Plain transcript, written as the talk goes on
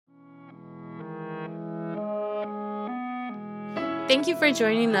Thank you for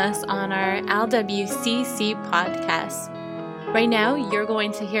joining us on our LWCC podcast. Right now, you're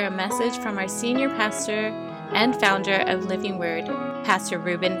going to hear a message from our senior pastor and founder of Living Word, Pastor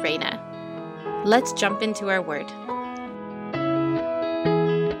Ruben Reyna. Let's jump into our word.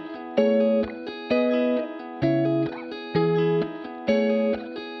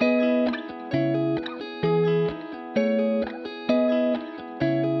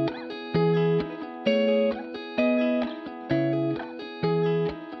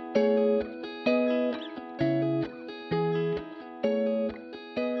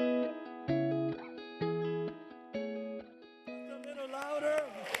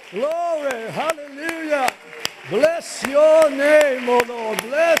 Glory, hallelujah. Bless your name, O Lord.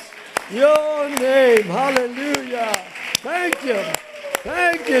 Bless your name, hallelujah. Thank you.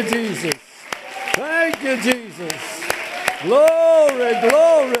 Thank you, Jesus. Thank you, Jesus. Glory,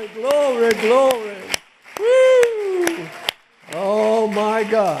 glory, glory, glory. Woo! Oh, my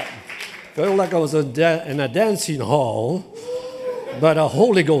God. Felt like I was in a dancing hall, but a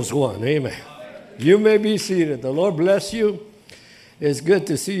Holy Ghost one. Amen. You may be seated. The Lord bless you. It's good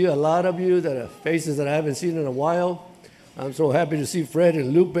to see a lot of you that are faces that I haven't seen in a while. I'm so happy to see Fred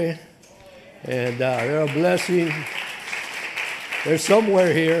and Lupe, and they're a blessing. They're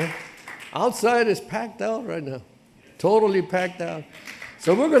somewhere here. Outside is packed out right now, totally packed out.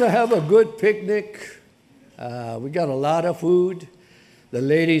 So we're going to have a good picnic. We got a lot of food. The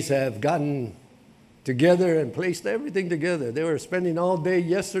ladies have gotten together and placed everything together. They were spending all day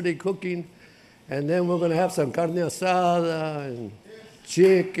yesterday cooking, and then we're going to have some carne asada and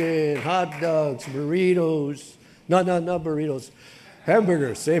chicken, hot dogs, burritos. No, not burritos.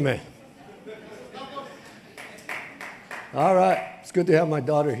 Hamburgers, amen. All right. It's good to have my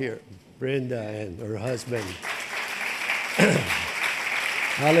daughter here, Brenda, and her husband.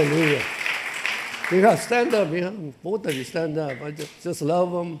 Hallelujah. Yeah, stand up, yeah. Both of you stand up. I just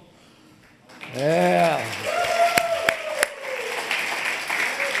love them. Yeah.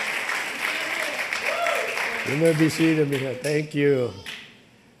 You may be seated, Mika. Thank you.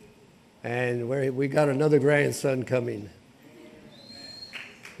 And we got another grandson coming.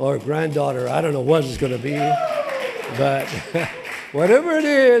 Or granddaughter. I don't know what it's going to be. But whatever it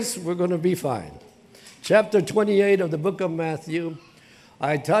is, we're going to be fine. Chapter 28 of the book of Matthew.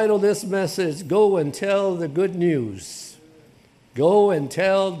 I titled this message, Go and Tell the Good News. Go and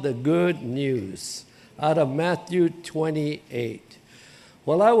Tell the Good News. Out of Matthew 28.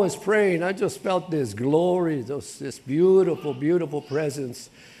 While I was praying, I just felt this glory, this beautiful, beautiful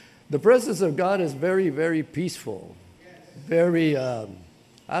presence. The presence of God is very, very peaceful. Very, I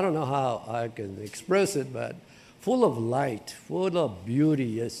don't know how I can express it, but full of light, full of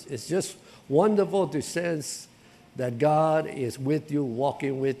beauty. It's just wonderful to sense that God is with you,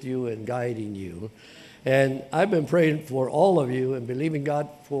 walking with you, and guiding you. And I've been praying for all of you and believing God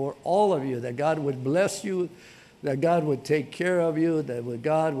for all of you, that God would bless you, that God would take care of you, that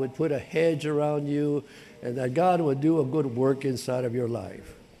God would put a hedge around you, and that God would do a good work inside of your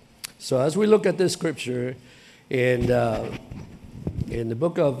life. So as we look at this scripture in the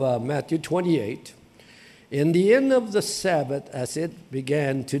book of Matthew 28, in the end of the Sabbath, as it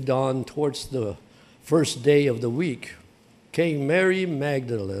began to dawn towards the first day of the week, came Mary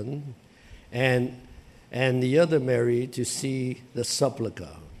Magdalene and the other Mary to see the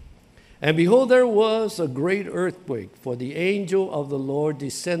sepulchre. And behold, there was a great earthquake, for the angel of the Lord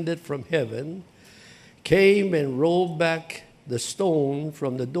descended from heaven, came and rolled back the stone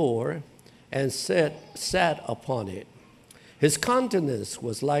from the door, and sat upon it. His countenance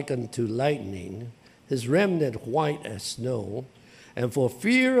was like unto lightning, his remnant white as snow, and for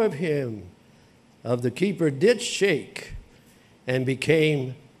fear of him, of the keeper, did shake, and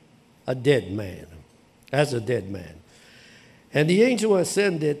became a dead man, as a dead man. And the angel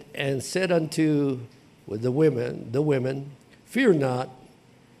ascended and said unto the women, Fear not,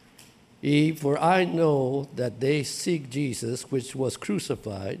 ye, for I know that they seek Jesus, which was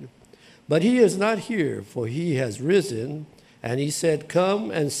crucified. But he is not here, for he has risen. And he said,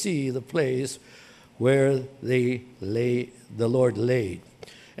 Come and see the place where the Lord laid.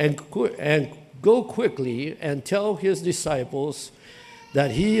 And go quickly and tell his disciples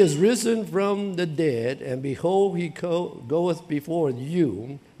that he is risen from the dead, and behold, he goeth before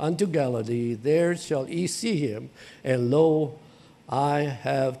you unto Galilee. There shall ye see him, and lo, I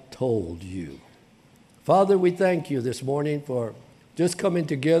have told you. Father, we thank you this morning for just coming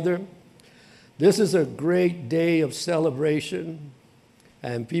together. This is a great day of celebration,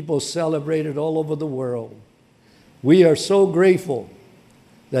 and people celebrate it all over the world. We are so grateful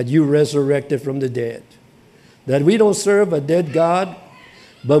that you resurrected from the dead, that we don't serve a dead God,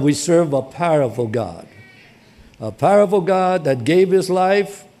 but we serve a powerful God, A powerful God that gave his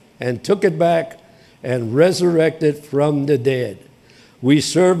life and took it back and resurrected from the dead. We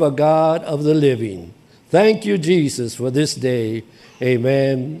serve a God of the living. Thank you, Jesus, for this day.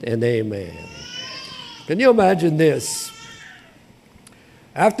 Amen and amen. Can you imagine this?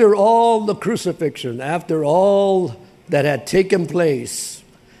 After all the crucifixion, after all that had taken place,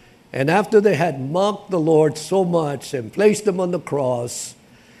 and after they had mocked the Lord so much and placed him on the cross,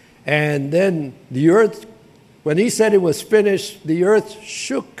 and then the earth, when he said it was finished, the earth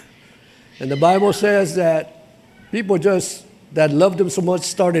shook. And the Bible says that people that loved him so much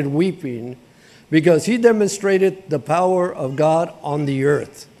started weeping because he demonstrated the power of God on the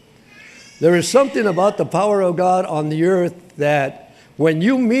earth. There is something about the power of God on the earth that when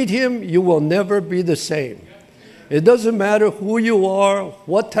you meet him, you will never be the same. It doesn't matter who you are,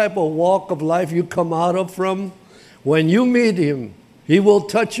 what type of walk of life you come out of from. When you meet him, he will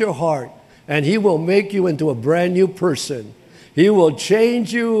touch your heart and he will make you into a brand new person. He will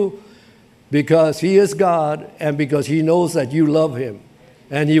change you because he is God and because he knows that you love him.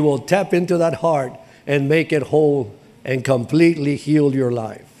 And he will tap into that heart and make it whole and completely heal your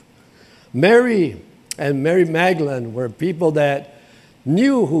life. Mary and Mary Magdalene were people that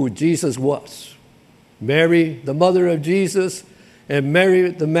knew who Jesus was. Mary, the mother of Jesus, and Mary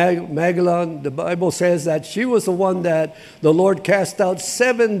the Magdalene, the Bible says that she was the one that the Lord cast out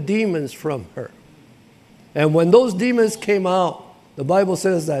 7 demons from her. And when those demons came out, the Bible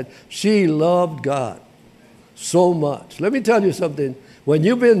says that she loved God so much. Let me tell you something. When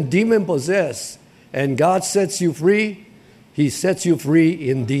you've been demon-possessed and God sets you free, he sets you free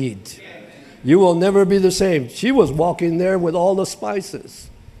indeed. You will never be the same. She was walking there with all the spices.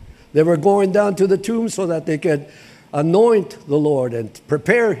 They were going down to the tomb so that they could anoint the Lord and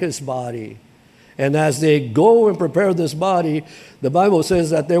prepare his body. And as they go and prepare this body, the Bible says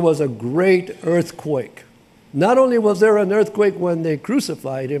that there was a great earthquake. Not only was there an earthquake when they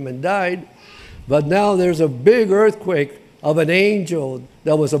crucified him and died, but now there's a big earthquake of an angel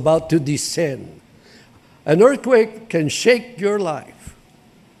that was about to descend. An earthquake can shake your life.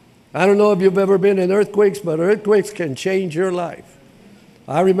 I don't know if you've ever been in earthquakes, but earthquakes can change your life.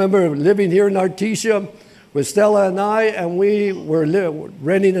 I remember living here in Artesia with Stella and we were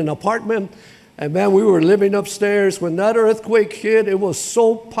renting an apartment. And man, we were living upstairs. When that earthquake hit, it was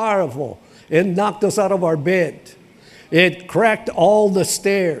so powerful. It knocked us out of our bed. It cracked all the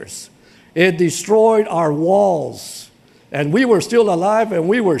stairs. It destroyed our walls. And we were still alive and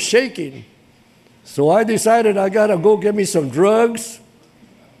we were shaking. So I decided I got to go get me some drugs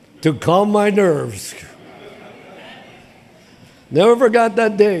to calm my nerves. Never forgot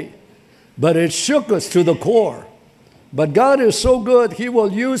that day. But it shook us to the core. But God is so good, he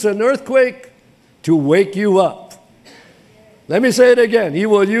will use an earthquake to wake you up. Let me say it again. He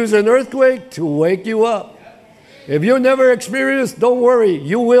will use an earthquake to wake you up. If you never experienced, don't worry.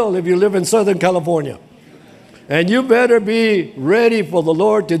 You will if you live in Southern California. And you better be ready for the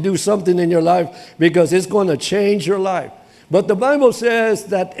Lord to do something in your life because it's going to change your life. But the Bible says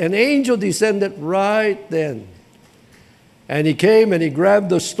that an angel descended right then. And he came and he grabbed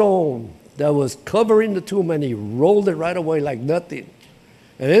the stone that was covering the tomb and he rolled it right away like nothing.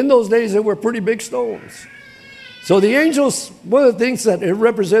 And in those days, they were pretty big stones. So the angels, one of the things that it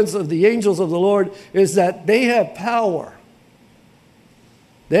represents of the angels of the Lord is that they have power.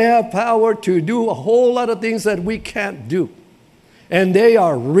 They have power to do a whole lot of things that we can't do. And they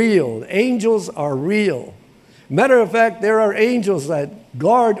are real. Angels are real. Matter of fact, there are angels that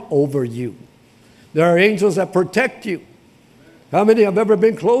guard over you. There are angels that protect you. How many have ever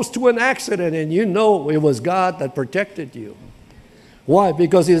been close to an accident and you know it was God that protected you? Why?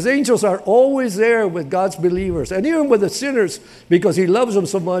 Because his angels are always there with God's believers and even with the sinners because he loves them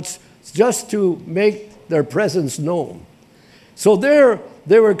so much just to make their presence known. So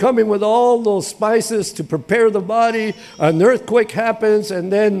they were coming with all those spices to prepare the body. An earthquake happens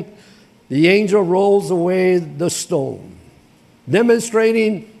and then the angel rolls away the stone,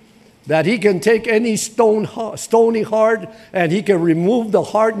 demonstrating that he can take any stony heart and he can remove the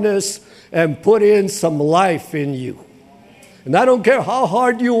hardness and put in some life in you. And I don't care how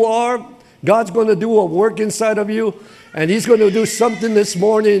hard you are, God's going to do a work inside of you. And he's going to do something this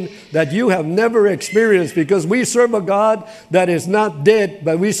morning that you have never experienced because we serve a God that is not dead,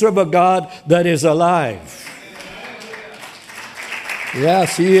 but we serve a God that is alive.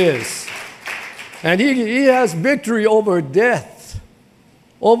 Yes, he is. And he has victory over death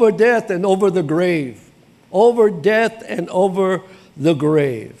and over the grave. Over death and over the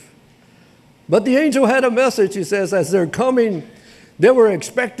grave. But the angel had a message, he says, as they're coming, they were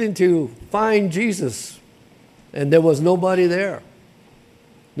expecting to find Jesus. And there was nobody there.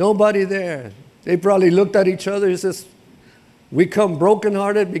 Nobody there. They probably looked at each other and says, we come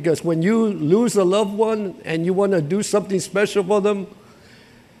brokenhearted because when you lose a loved one and you want to do something special for them,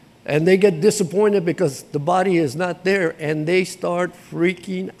 and they get disappointed because the body is not there, and they start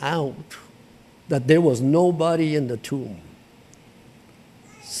freaking out that there was nobody in the tomb.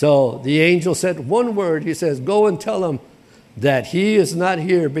 So the angel said one word. He says, go and tell him that he is not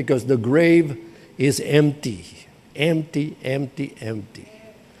here because the grave is empty. Empty, empty, empty.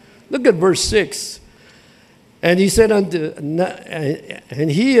 Look at verse 6. And he said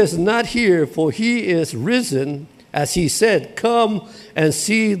and he is not here, for he is risen, as he said, come and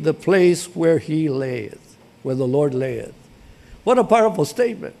see the place where he layeth, where the Lord layeth. What a powerful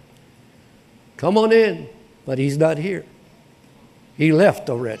statement. Come on in, but he's not here. He left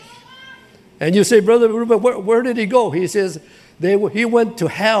already. And you say, Brother Ruben, where did he go? He says, he went to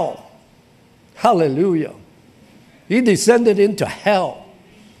hell. Hallelujah. He descended into hell.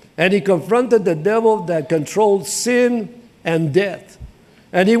 And he confronted the devil that controlled sin and death.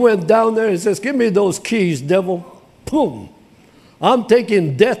 And he went down there and says, give me those keys, devil. Boom. I'm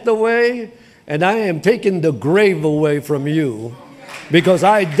taking death away, and I am taking the grave away from you because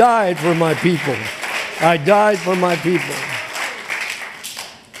I died for my people. I died for my people.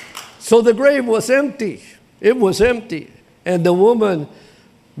 So the grave was empty. It was empty. And the women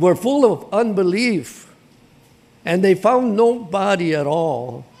were full of unbelief. And they found no body at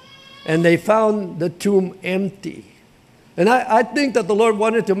all. And they found the tomb empty. And I think that the Lord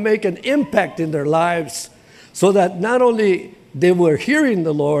wanted to make an impact in their lives so that not only they were hearing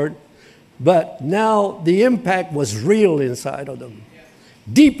the Lord, but now the impact was real inside of them,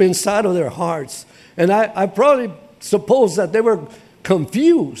 deep inside of their hearts. And I probably suppose that they were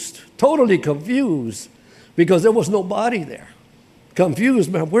confused, totally confused, because there was no body there.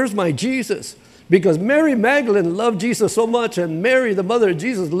 Confused, man, where's my Jesus? Because Mary Magdalene loved Jesus so much, and Mary, the mother of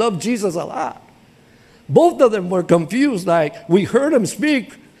Jesus, loved Jesus a lot. Both of them were confused, like we heard him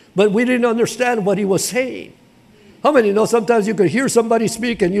speak, but we didn't understand what he was saying. How many know sometimes you could hear somebody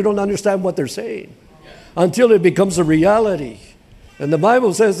speak and you don't understand what they're saying until it becomes a reality? And the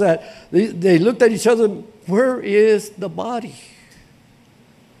Bible says that they looked at each other, where is the body?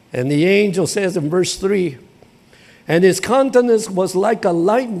 And the angel says in verse 3, and his countenance was like a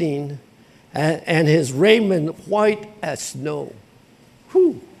lightning, and his raiment white as snow.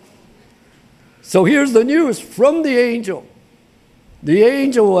 Whew. So here's the news from the angel. The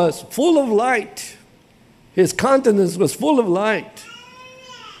angel was full of light. His countenance was full of light.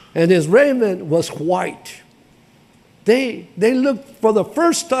 And his raiment was white. They looked, for the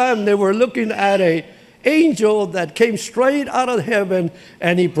first time, they were looking at an angel that came straight out of heaven,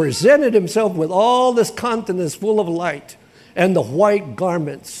 and he presented himself with all this countenance full of light and the white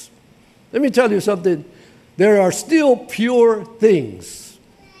garments. Let me tell you something. There are still pure things.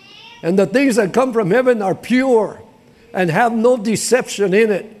 And the things that come from heaven are pure and have no deception in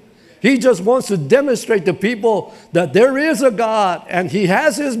it. He just wants to demonstrate to people that there is a God, and he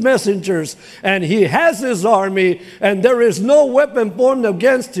has his messengers, and he has his army, and there is no weapon formed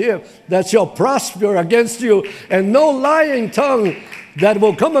against him that shall prosper against you, and no lying tongue that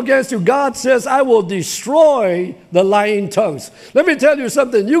will come against you. God says, I will destroy the lying tongues. Let me tell you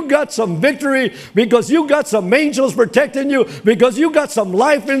something. You got some victory because you got some angels protecting you, because you got some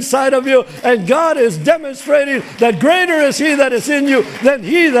life inside of you, and God is demonstrating that greater is he that is in you than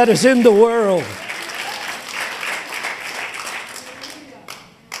he that is in the world.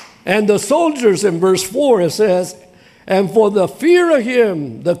 And the soldiers in verse 4, it says, and for the fear of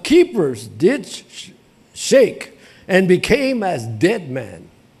him, the keepers did shake and became as dead men.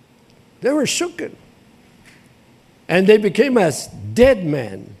 They were shooken. And they became as dead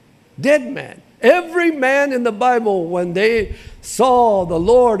men. Dead men. Every man in the Bible, when they saw the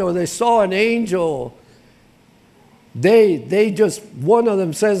Lord or they saw an angel, they just, one of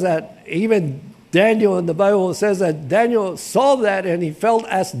them says that, even Daniel in the Bible says that Daniel saw that and he felt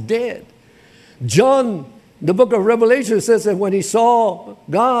as dead. John, the book of Revelation, says that when he saw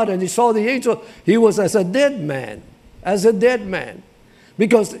God and he saw the angel, he was as a dead man. As a dead man.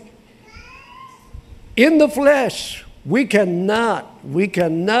 Because in the flesh, we cannot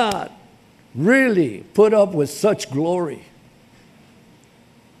really put up with such glory.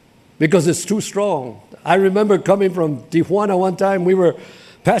 Because it's too strong. I remember coming from Tijuana one time. We were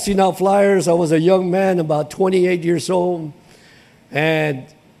passing out flyers. I was a young man, about 28 years old. And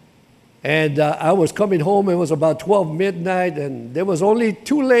I was coming home. It was about 12 midnight. And there was only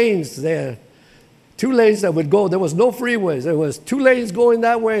 2 lanes there. 2 lanes that would go. There was no freeways. There was 2 lanes going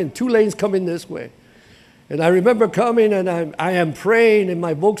that way and 2 lanes coming this way. And I remember coming and I am praying in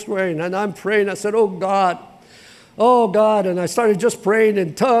my Volkswagen, and I'm praying. I said, oh God, Oh, God, and I started just praying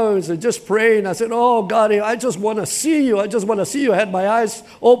in tongues and just praying. I said, oh, God, I just want to see you. I just want to see you. I had my eyes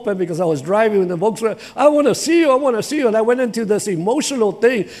open because I was driving in the Volkswagen. I want to see you. I want to see you. And I went into this emotional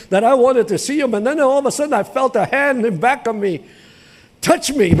thing that I wanted to see him. And then all of a sudden I felt a hand in back of me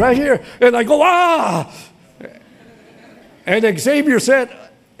touch me right here. And I go, ah! And Xavier said,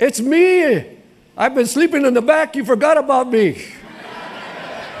 it's me. I've been sleeping in the back. You forgot about me.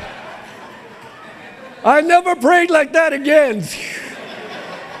 I never prayed like that again.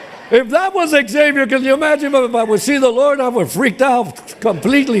 If that was Xavier, can you imagine if I would see the Lord, I would have freaked out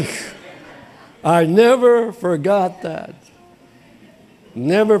completely. I never forgot that.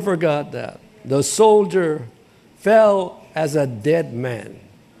 Never forgot that. The soldier fell as a dead man.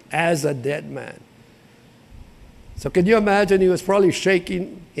 As a dead man. So can you imagine he was probably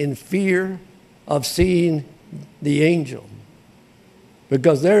shaking in fear of seeing the angel?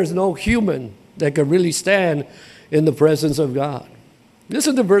 Because there is no human that can really stand in the presence of God.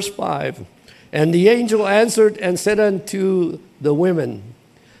 Listen to verse 5. And the angel answered and said unto the women,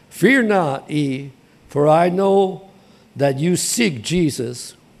 fear not ye, for I know that you seek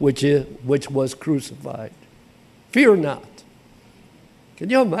Jesus, which was crucified. Fear not. Can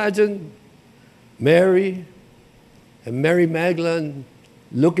you imagine Mary and Mary Magdalene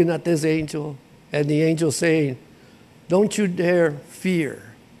looking at this angel and the angel saying, don't you dare fear.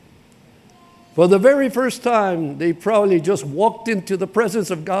 For the very first time, they probably just walked into the presence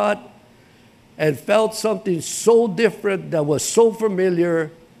of God and felt something so different that was so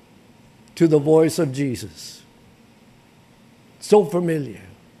familiar to the voice of Jesus. So familiar.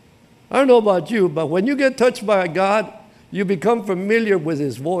 I don't know about you, but when you get touched by God, you become familiar with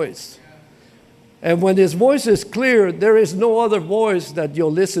his voice. And when his voice is clear, there is no other voice that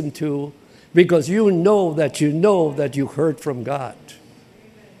you'll listen to because you know that you heard from God.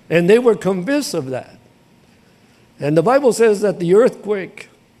 And they were convinced of that. And the Bible says that the earthquake,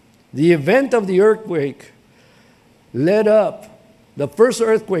 the event of the earthquake, the first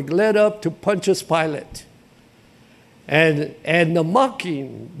earthquake led up to Pontius Pilate. And the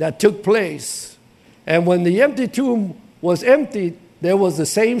mocking that took place. And when the empty tomb was emptied, there was the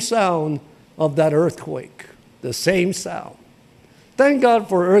same sound of that earthquake. The same sound. Thank God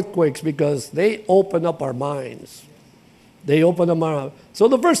for earthquakes because they open up our minds. They open them up. So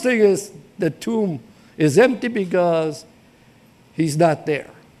the first thing is the tomb is empty because he's not there.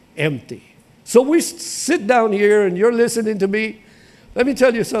 Empty. So we sit down here and you're listening to me. Let me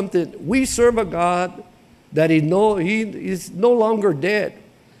tell you something. We serve a God that he is no longer dead.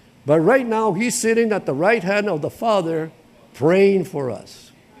 But right now he's sitting at the right hand of the Father praying for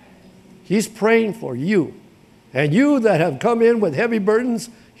us. He's praying for you. And you that have come in with heavy burdens,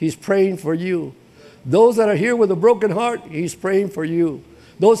 he's praying for you. Those that are here with a broken heart, he's praying for you.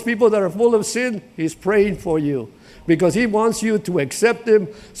 Those people that are full of sin, he's praying for you. Because he wants you to accept him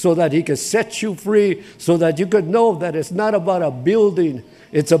so that he can set you free, so that you could know that it's not about a building,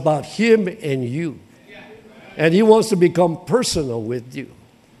 it's about him and you. And he wants to become personal with you.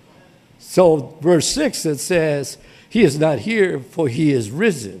 So verse 6, it says, he is not here, for he is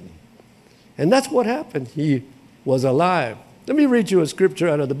risen. And that's what happened. He was alive. Let me read you a scripture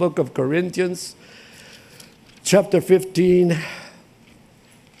out of the book of Corinthians, chapter 15.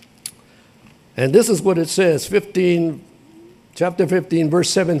 And this is what it says, chapter 15, verse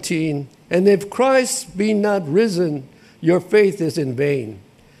 17. And if Christ be not risen, your faith is in vain.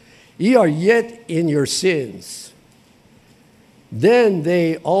 Ye are yet in your sins. Then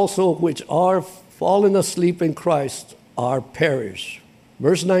they also which are fallen asleep in Christ are perished.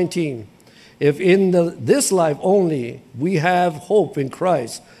 Verse 19. If in this life only we have hope in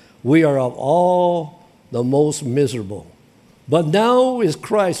Christ, we are of all the most miserable. But now is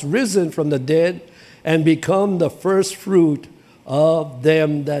Christ risen from the dead and become the first fruit of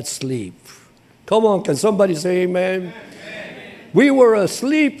them that sleep. Come on, can somebody say amen? Amen. We were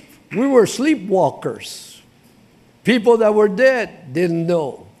asleep. We were sleepwalkers. People that were dead didn't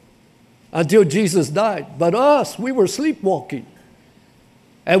know until Jesus died. But us, we were sleepwalking.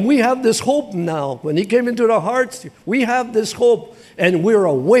 And we have this hope now. When he came into our hearts, we have this hope and we're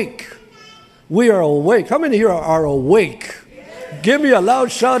awake. We are awake. How many here are awake? Give me a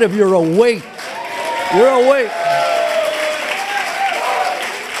loud shout if you're awake. You're awake.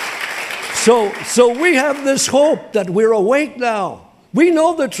 So we have this hope that we're awake now. We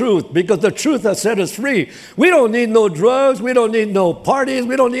know the truth because the truth has set us free. We don't need no drugs. We don't need no parties.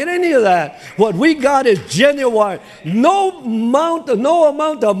 We don't need any of that. What we got is genuine. No amount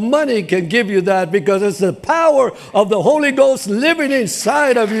of money can give you that because it's the power of the Holy Ghost living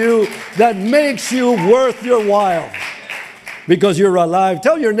inside of you that makes you worth your while. Because you're alive.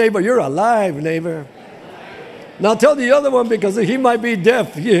 Tell your neighbor, you're alive, neighbor. Now tell the other one because he might be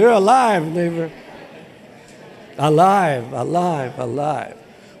deaf. You're alive, neighbor. Alive, alive, alive.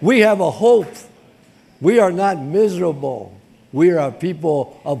 We have a hope. We are not miserable. We are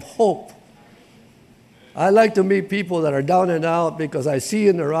people of hope. I like to meet people that are down and out because I see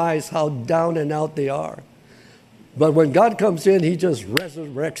in their eyes how down and out they are. But when God comes in, he just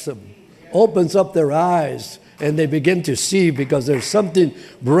resurrects them, opens up their eyes, and they begin to see because there's something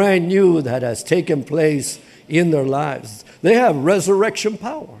brand new that has taken place in their lives. They have resurrection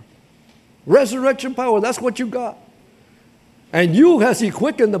power. Resurrection power, that's what you got. And you, has he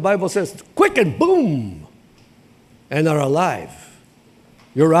quickened, the Bible says, quicken, boom, and are alive.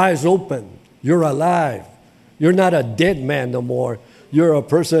 Your eyes open. You're alive. You're not a dead man no more. You're a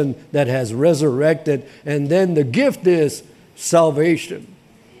person that has resurrected. And then the gift is salvation.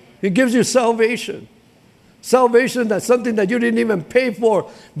 He gives you salvation. Salvation, that's something that you didn't even pay for,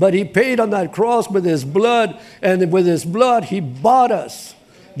 but he paid on that cross with his blood, and with his blood, he bought us.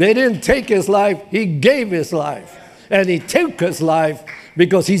 They didn't take his life, he gave his life. And he took his life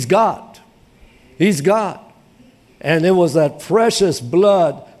because he's God. He's God. And it was that precious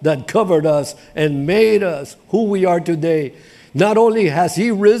blood that covered us and made us who we are today. Not only has he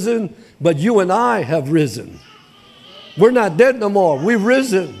risen, but you and I have risen. We're not dead no more. We've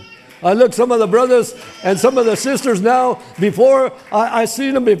risen. I look some of the brothers and some of the sisters now, before I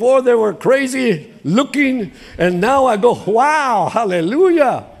seen them before, they were crazy looking, and now I go, wow,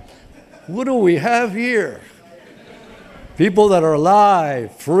 hallelujah. What do we have here? People that are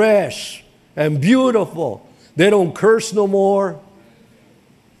alive, fresh, and beautiful. They don't curse no more.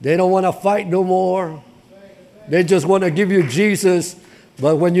 They don't want to fight no more. They just want to give you Jesus.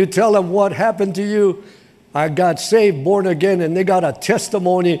 But when you tell them what happened to you, I got saved, born again, and they got a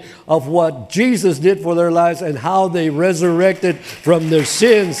testimony of what Jesus did for their lives and how they resurrected from their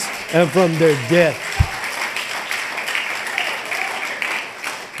sins and from their death.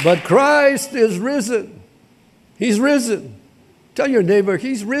 But Christ is risen. He's risen. Tell your neighbor,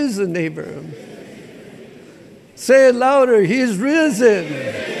 he's risen, neighbor. Say it louder, he's risen.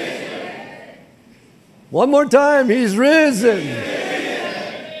 One more time, he's risen.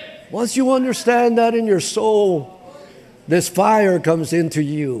 Once you understand that in your soul, this fire comes into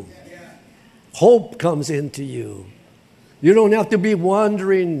you. Hope comes into you. You don't have to be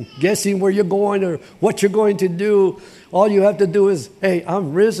wondering, guessing where you're going or what you're going to do. All you have to do is, hey,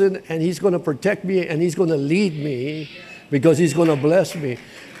 I'm risen, and he's going to protect me, and he's going to lead me because he's going to bless me.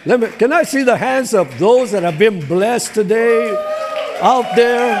 Can I see the hands of those that have been blessed today out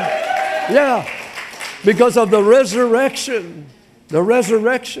there? Yeah, because of the resurrection. The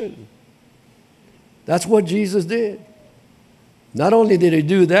resurrection. That's what Jesus did. Not only did he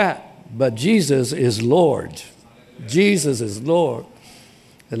do that, but Jesus is Lord. Jesus is Lord.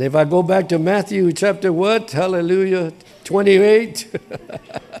 And if I go back to Matthew chapter what? Hallelujah, 28.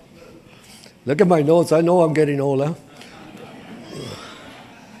 Look at my notes. I know I'm getting old, huh?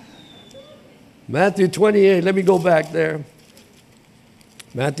 Matthew 28. Let me go back there.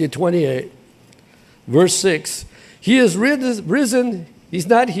 Matthew 28, verse 6. He is risen, he's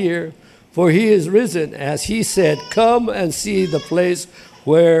not here, for he is risen, as he said, come and see the place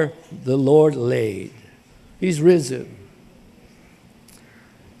where the Lord laid. He's risen.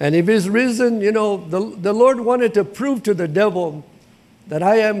 And if he's risen, you know, the Lord wanted to prove to the devil that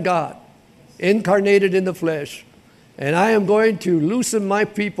I am God, incarnated in the flesh, and I am going to loosen my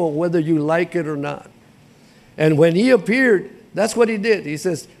people whether you like it or not. And when he appeared, that's what he did. He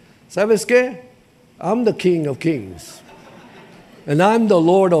says, ¿Sabes qué? I'm the King of Kings, and I'm the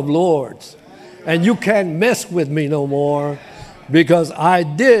Lord of Lords, and you can't mess with me no more because I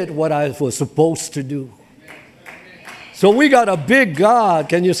did what I was supposed to do. So we got a big God.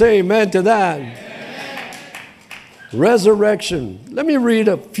 Can you say amen to that? Amen. Resurrection. Let me read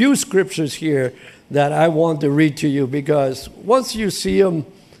a few scriptures here that I want to read to you because once you see them,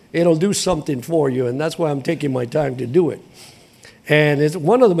 it'll do something for you, and that's why I'm taking my time to do it. And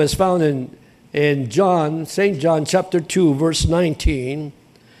one of them is found in John, St. John chapter 2, verse 19.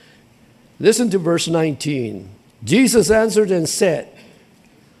 Listen to verse 19. Jesus answered and said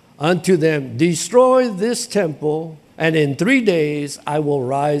unto them, destroy this temple, and in 3 days I will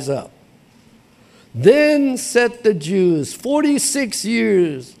rise up. Then said the Jews, 46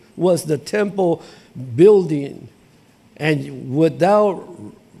 years was the temple building, and would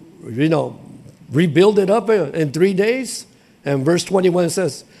thou, rebuild it up in 3 days? And verse 21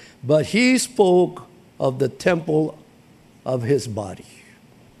 says, but he spoke of the temple of his body.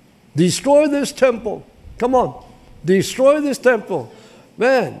 Destroy this temple. Come on. Destroy this temple.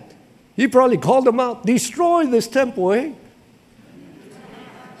 Man, he probably called them out. Destroy this temple, eh?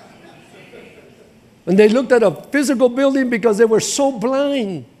 And they looked at a physical building because they were so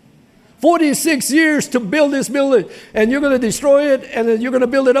blind. 46 years to build this building, and you're going to destroy it, and then you're going to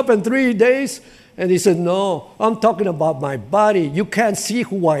build it up in 3 days? And he said, no, I'm talking about my body. You can't see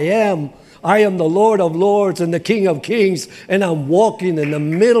who I am. I am the Lord of lords and the King of kings, and I'm walking in the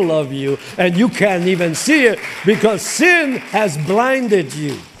middle of you, and you can't even see it because sin has blinded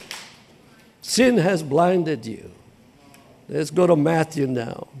you. Sin has blinded you. Let's go to Matthew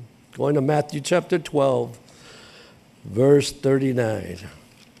now. Going to Matthew chapter 12, verse 39.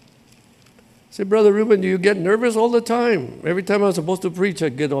 Say, Brother Reuben, do you get nervous all the time? Every time I'm supposed to preach, I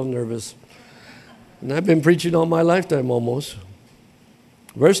get all nervous. And I've been preaching all my lifetime almost.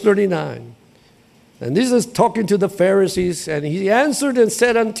 Verse 39. And this is talking to the Pharisees. And he answered and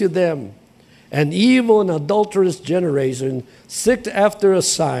said unto them, an evil and adulterous generation seeketh after a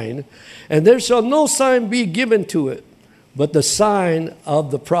sign, and there shall no sign be given to it, but the sign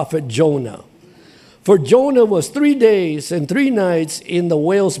of the prophet Jonah. For Jonah was 3 days and 3 nights in the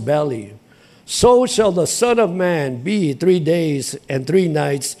whale's belly. So shall the Son of Man be 3 days and 3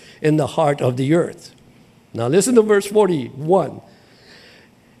 nights in the heart of the earth. Now listen to verse 41.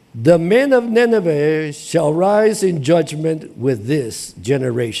 The men of Nineveh shall rise in judgment with this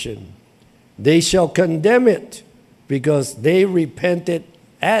generation. They shall condemn it because they repented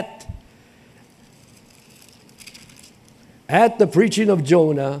at the preaching of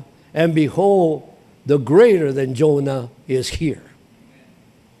Jonah, and behold, the greater than Jonah is here.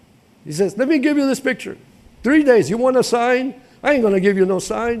 He says, let me give you this picture. 3 days, you want a sign? I ain't going to give you no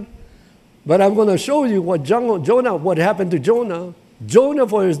sign. But I'm going to show you what happened to Jonah. Jonah,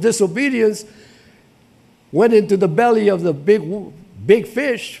 for his disobedience, went into the belly of the big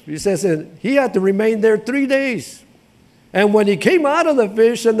fish. He says, and he had to remain there 3 days. And when he came out of the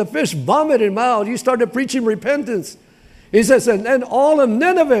fish and the fish vomited him out, he started preaching repentance. He says, and then all of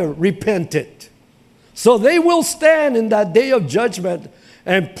Nineveh repented. So they will stand in that day of judgment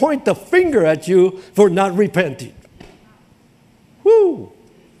and point the finger at you for not repenting. Whew,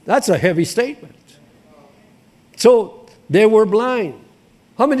 that's a heavy statement. So they were blind.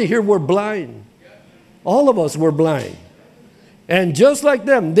 How many here were blind? All of us were blind. And just like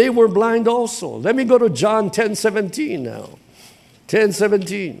them, they were blind also. Let me go to John 10:17 now.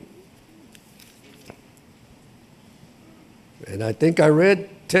 10:17. And I think I read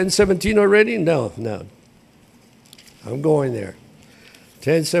 10:17 already? No. I'm going there.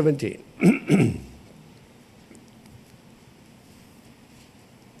 10:17.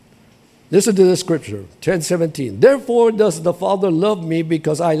 Listen to this scripture, 10:17. Therefore does the Father love me,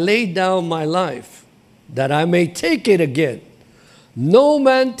 because I laid down my life, that I may take it again. No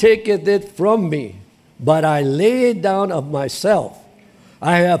man taketh it from me, but I lay it down of myself.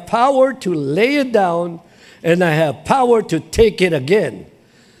 I have power to lay it down, and I have power to take it again.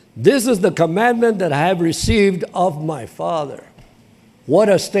 This is the commandment that I have received of my Father. What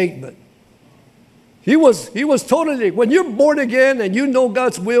a statement. He was totally, when you're born again and you know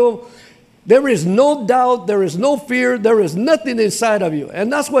God's will, there is no doubt, there is no fear, there is nothing inside of you.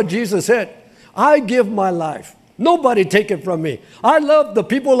 And that's what Jesus said. I give my life. Nobody take it from me. I love the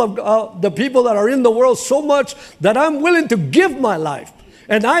people that are in the world so much that I'm willing to give my life.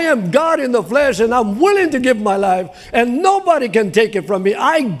 And I am God in the flesh, and I'm willing to give my life, and nobody can take it from me.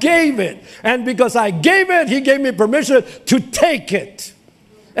 I gave it. And because I gave it, He gave me permission to take it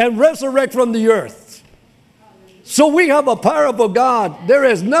and resurrect from the earth. So we have a powerful God. There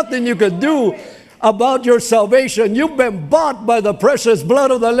is nothing you can do about your salvation. You've been bought by the precious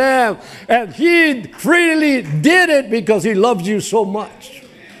blood of the Lamb, and He freely did it because He loves you so much.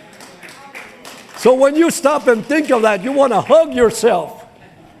 So when you stop and think of that, you want to hug yourself.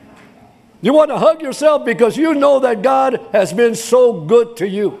 You want to hug yourself because you know that God has been so good to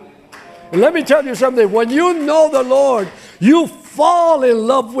you. And let me tell you something. When you know the Lord, you fall in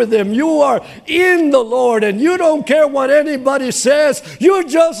love with Him. You are in the Lord, and you don't care what anybody says. You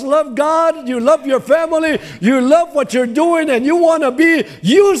just love God. You love your family. You love what you're doing, and you want to be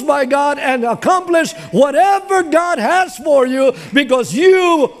used by God and accomplish whatever God has for you because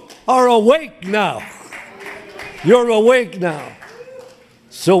you are awake now. You're awake now.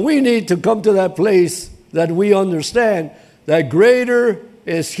 So we need to come to that place that we understand that greater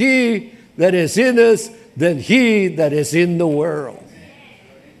is He that is in us than he that is in the world.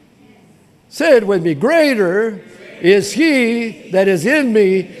 Say it with me. Greater is He that is in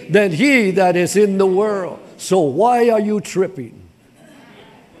me than he that is in the world. So why are you tripping?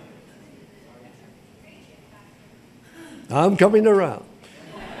 I'm coming around.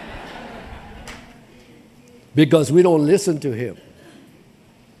 Because we don't listen to Him.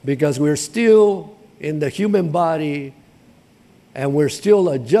 Because we're still in the human body and we're still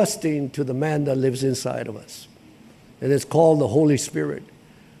adjusting to the man that lives inside of us. And it's called the Holy Spirit.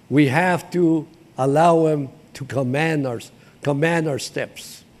 We have to allow him to command our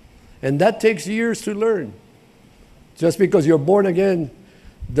steps. And that takes years to learn. Just because you're born again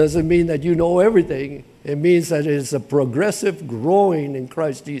doesn't mean that you know everything. It means that it's a progressive growing in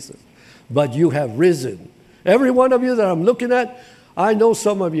Christ Jesus. But you have risen. Every one of you that I'm looking at, I know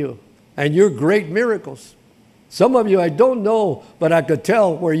some of you, and you're great miracles. Some of you I don't know, but I could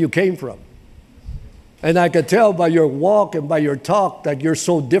tell where you came from. And I could tell by your walk and by your talk that you're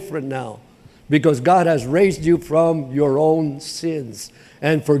so different now, because God has raised you from your own sins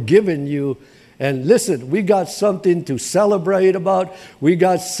and forgiven you. And listen, we got something to celebrate about. We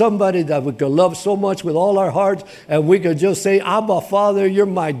got somebody that we could love so much with all our hearts, and we could just say, Abba, Father, you're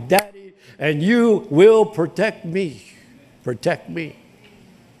my daddy, and you will protect me. Protect me.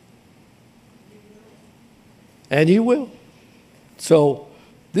 And he will. So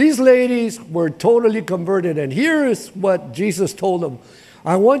these ladies were totally converted. And here is what Jesus told them.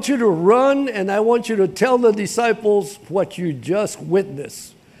 I want you to run, and I want you to tell the disciples what you just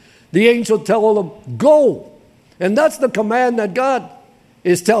witnessed. The angel told them, go. And that's the command that God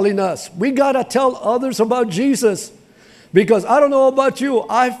is telling us. We got to tell others about Jesus. Because I don't know about you,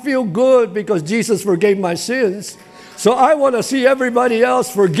 I feel good because Jesus forgave my sins. So I want to see everybody else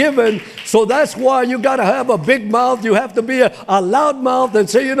forgiven. So that's why you got to have a big mouth. You have to be a loud mouth and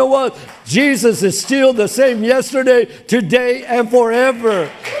say, you know what? Jesus is still the same yesterday, today, and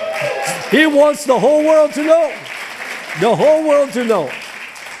forever. He wants the whole world to know. The whole world to know.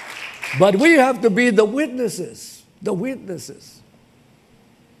 But we have to be the witnesses. The witnesses.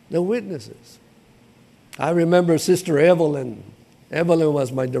 The witnesses. I remember Sister Evelyn. Evelyn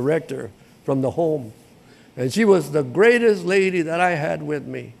was my director from the home. And she was the greatest lady that I had with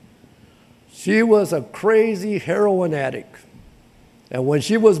me. She was a crazy heroin addict. And when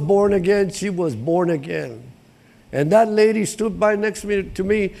she was born again, she was born again. And that lady stood by next to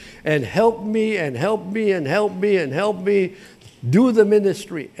me and helped me and helped me and helped me and helped me do the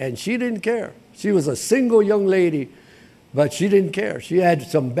ministry. And she didn't care. She was a single young lady, but she didn't care. She had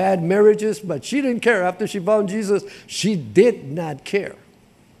some bad marriages, but she didn't care. After she found Jesus, she did not care.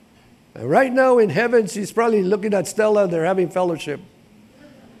 And right now in heaven, she's probably looking at Stella. They're having fellowship.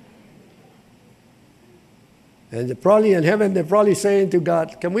 And probably in heaven, they're probably saying to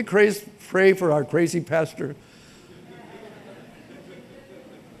God, can we pray for our crazy pastor?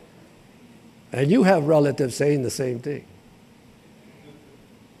 And you have relatives saying the same thing.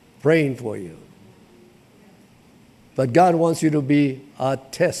 Praying for you. But God wants you to be a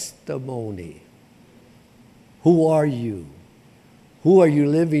testimony. Who are you? Who are you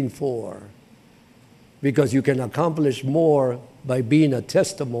living for? Because you can accomplish more by being a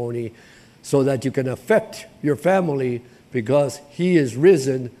testimony so that you can affect your family, because he is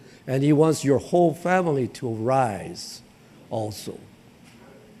risen and he wants your whole family to rise also.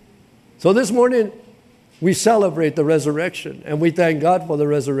 So this morning, we celebrate the resurrection and we thank God for the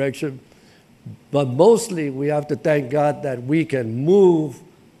resurrection. But mostly we have to thank God that we can move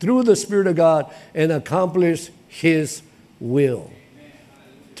through the Spirit of God and accomplish his will.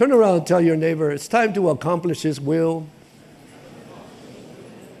 Turn around and tell your neighbor, it's time to accomplish his will.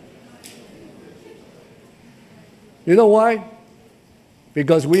 You know why?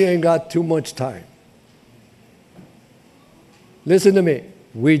 Because we ain't got too much time. Listen to me.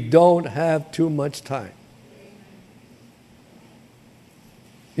 We don't have too much time.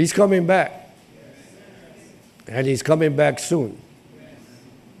 He's coming back. And he's coming back soon.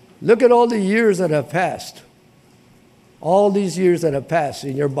 Look at all the years that have passed. All these years that have passed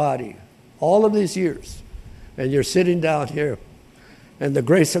in your body. All of these years. And you're sitting down here. And the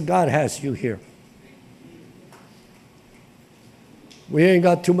grace of God has you here. We ain't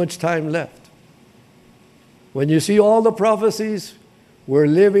got too much time left. When you see all the prophecies, we're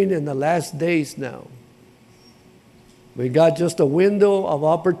living in the last days now. We got just a window of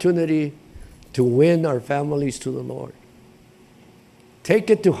opportunity to win our families to the Lord. Take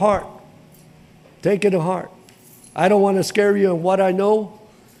it to heart. Take it to heart. I don't want to scare you in what I know,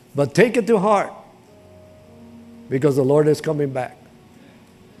 but take it to heart, because the Lord is coming back.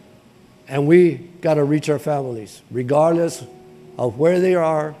 And we got to reach our families, regardless of where they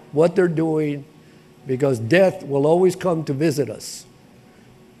are, what they're doing, because death will always come to visit us.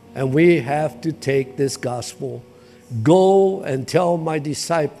 And we have to take this gospel. Go and tell my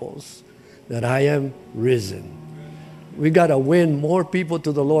disciples that I am risen. We got to win more people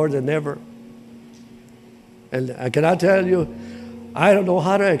to the Lord than ever. And I cannot tell you, I don't know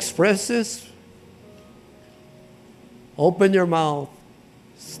how to express this. Open your mouth.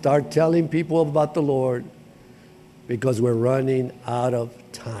 Start telling people about the Lord. because we're running out of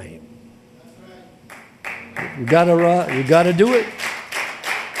time. You gotta run. You gotta do it.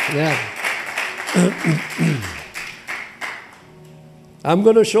 Yeah. I'm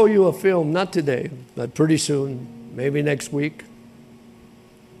going to show you a film, not today, but pretty soon, maybe next week,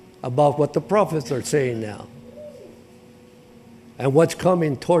 about what the prophets are saying now and what's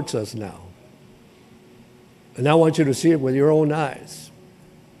coming towards us now. And I want you to see it with your own eyes.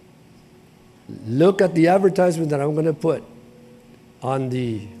 Look at the advertisement that I'm going to put on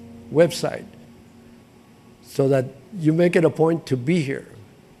the website so that you make it a point to be here,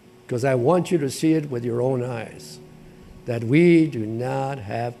 because I want you to see it with your own eyes, that we do not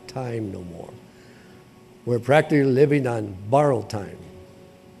have time no more. We're practically living on borrowed time.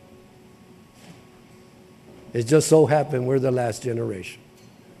 It just so happened we're the last generation.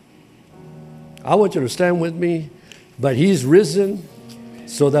 I want you to stand with me, but he's risen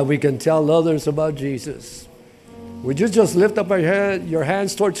so that we can tell others about Jesus. Would you just lift up your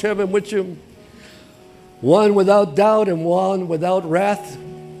hands towards heaven with you? One without doubt and one without wrath.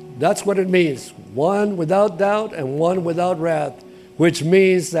 That's what it means. One without doubt and one without wrath, which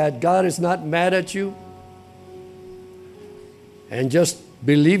means that God is not mad at you. And just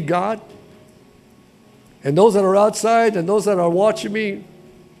believe God. And those that are outside and those that are watching me,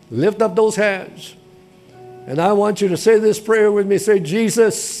 lift up those hands. And I want you to say this prayer with me. Say,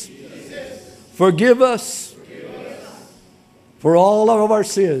 Jesus, forgive us for all of our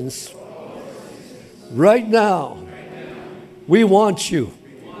sins. Right now, we want you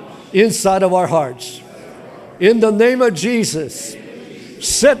inside of our hearts. In the name of Jesus,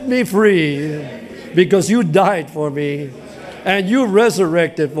 set me free, because you died for me and you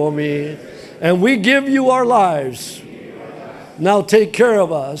resurrected for me, and we give you our lives. Now take care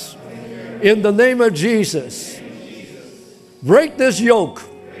of us. In the name of Jesus, break this yoke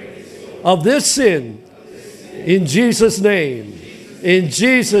of this sin in Jesus' name. In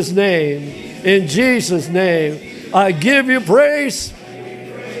Jesus' name. In Jesus' name. I give you praise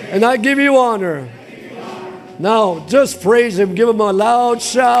and I give you honor. Now just praise him. Give him a loud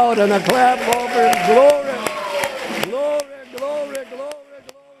shout and a clap offering. Glory.